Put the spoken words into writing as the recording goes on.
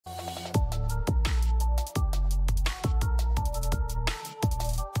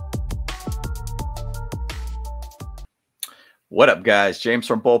What up, guys? James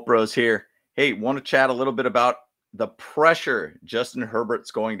from Bolt Bros here. Hey, want to chat a little bit about the pressure Justin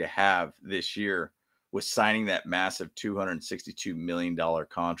Herbert's going to have this year with signing that massive $262 million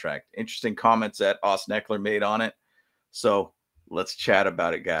contract. Interesting comments that Austin Eckler made on it. So let's chat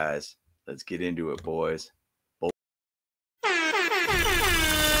about it, guys. Let's get into it, boys. Bolt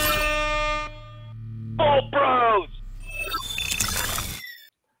Bros.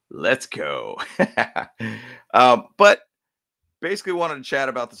 Let's go. But basically wanted to chat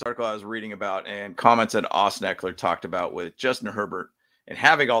about this article I was reading about and comments that Austin Eckler talked about with Justin Herbert and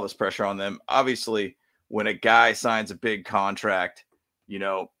having all this pressure on them. Obviously, when a guy signs a big contract,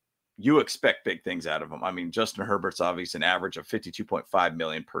 you expect big things out of him. I mean, Justin Herbert's obviously an average of $52.5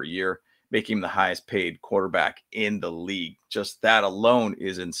 million per year, making him the highest paid quarterback in the league. Just that alone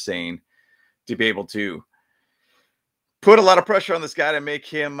is insane to be able to put a lot of pressure on this guy to make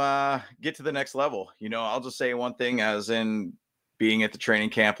him get to the next level. I'll just say one thing, as in being at the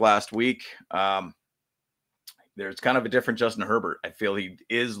training camp last week, there's kind of a different Justin Herbert. I feel he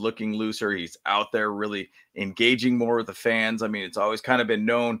is looking looser. He's out there really engaging more with the fans. I mean, it's always kind of been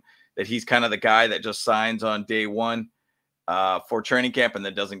known that he's kind of the guy that just signs on day one for training camp and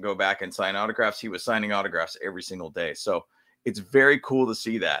then doesn't go back and sign autographs. He was signing autographs every single day. So it's very cool to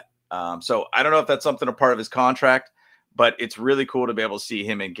see that. So I don't know if that's something a part of his contract, but it's really cool to be able to see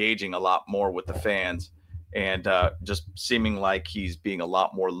him engaging a lot more with the fans and just seeming like he's being a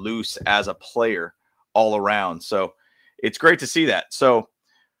lot more loose as a player all around. So it's great to see that. So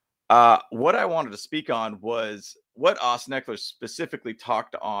what I wanted to speak on was what Austin Eckler specifically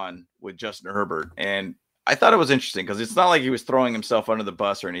talked on with Justin Herbert. And I thought it was interesting because it's not like he was throwing himself under the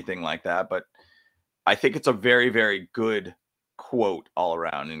bus or anything like that, but I think it's a very, very good quote all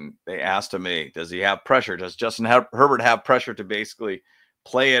around. And they asked him, hey, does he have pressure? Does Justin Herbert have pressure to basically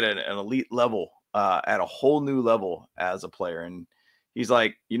play at an elite level, at a whole new level as a player? And he's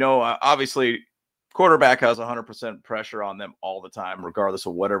like, obviously quarterback has 100% pressure on them all the time, regardless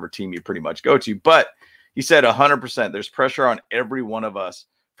of whatever team you pretty much go to. But he said 100%, there's pressure on every one of us.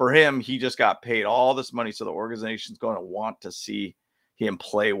 For him, he just got paid all this money. So the organization's going to want to see him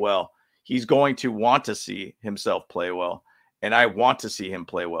play well. He's going to want to see himself play well. And I want to see him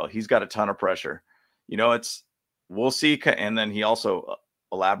play well. He's got a ton of pressure. We'll see. And then he also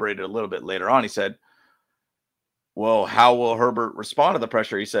elaborated a little bit later on. He said, well, how will Herbert respond to the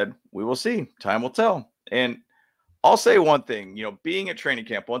pressure? He said, we will see. Time will tell. And I'll say one thing, being at training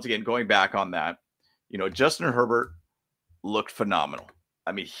camp, once again, going back on that, Justin Herbert looked phenomenal.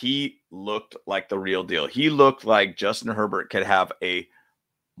 I mean, he looked like the real deal. He looked like Justin Herbert could have a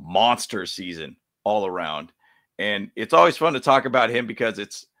monster season all around. And it's always fun to talk about him because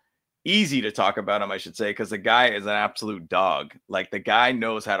it's easy to talk about him, I should say, because the guy is an absolute dog. Like, the guy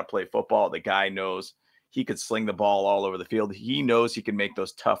knows how to play football. The guy knows he could sling the ball all over the field. He knows he can make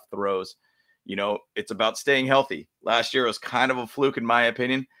those tough throws. It's about staying healthy. Last year was kind of a fluke, in my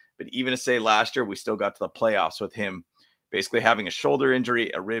opinion. But even to say last year, we still got to the playoffs with him basically having a shoulder injury,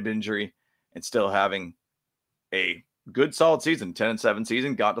 a rib injury, and still having a good, solid season, 10-7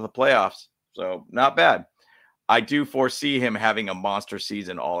 season, got to the playoffs. So not bad. I do foresee him having a monster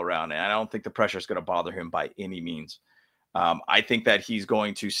season all around, and I don't think the pressure is going to bother him by any means. I think that he's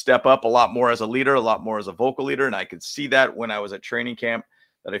going to step up a lot more as a leader, a lot more as a vocal leader, and I could see that when I was at training camp,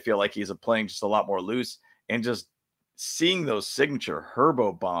 that I feel like he's playing just a lot more loose, and just seeing those signature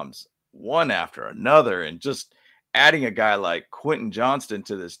Herbo bombs one after another, and just adding a guy like Quentin Johnston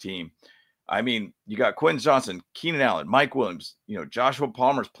to this team. I mean, you got Quentin Johnston, Keenan Allen, Mike Williams, Joshua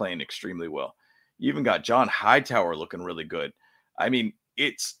Palmer's playing extremely well. You even got John Hightower looking really good. I mean,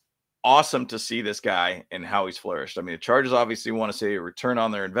 it's awesome to see this guy and how he's flourished. I mean, the Chargers obviously want to say a return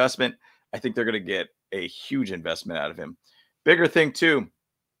on their investment. I think they're going to get a huge investment out of him. Bigger thing too,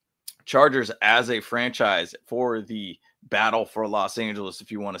 Chargers as a franchise for the battle for Los Angeles,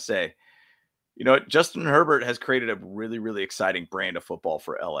 if you want to say, Justin Herbert has created a really, really exciting brand of football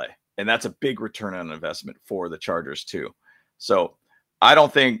for LA. And that's a big return on investment for the Chargers too. So I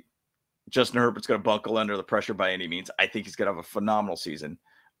don't think Justin Herbert's going to buckle under the pressure by any means. I think he's going to have a phenomenal season.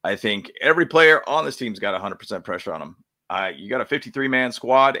 I think every player on this team's got 100% pressure on him. You got a 53-man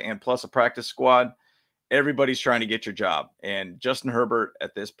squad and plus a practice squad. Everybody's trying to get your job. And Justin Herbert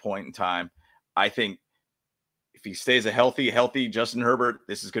at this point in time, I think if he stays a healthy Justin Herbert,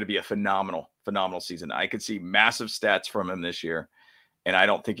 this is going to be a phenomenal season. I could see massive stats from him this year, and I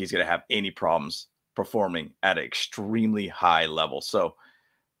don't think he's going to have any problems performing at an extremely high level. So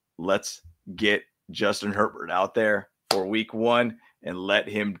let's get Justin Herbert out there for week one and let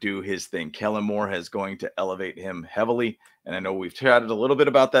him do his thing. Kellen Moore is going to elevate him heavily. And I know we've chatted a little bit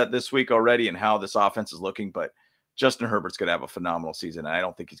about that this week already and how this offense is looking, but Justin Herbert's going to have a phenomenal season. And I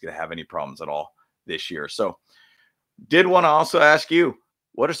don't think he's going to have any problems at all this year. So did want to also ask you,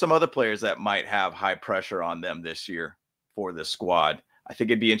 what are some other players that might have high pressure on them this year for this squad? I think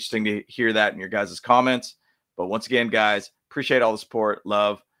it'd be interesting to hear that in your guys' comments. But once again, guys, appreciate all the support,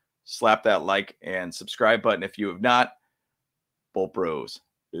 love. Slap that like and subscribe button if you have not. Bolt Bros,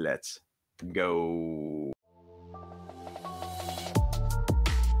 let's go.